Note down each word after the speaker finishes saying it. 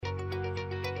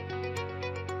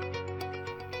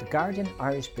The Guardian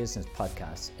Irish Business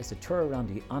Podcast is a tour around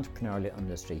the entrepreneurial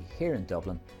industry here in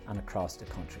Dublin and across the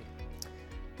country.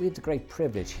 We have the great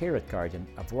privilege here at Guardian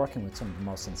of working with some of the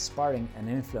most inspiring and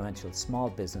influential small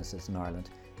businesses in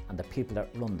Ireland and the people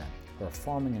that run them, who are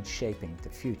forming and shaping the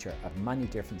future of many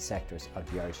different sectors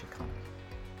of the Irish economy.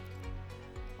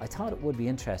 I thought it would be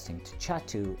interesting to chat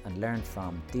to and learn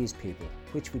from these people,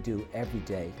 which we do every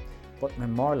day, but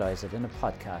memorialise it in a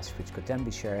podcast which could then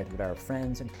be shared with our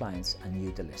friends and clients and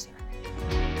you, the listener.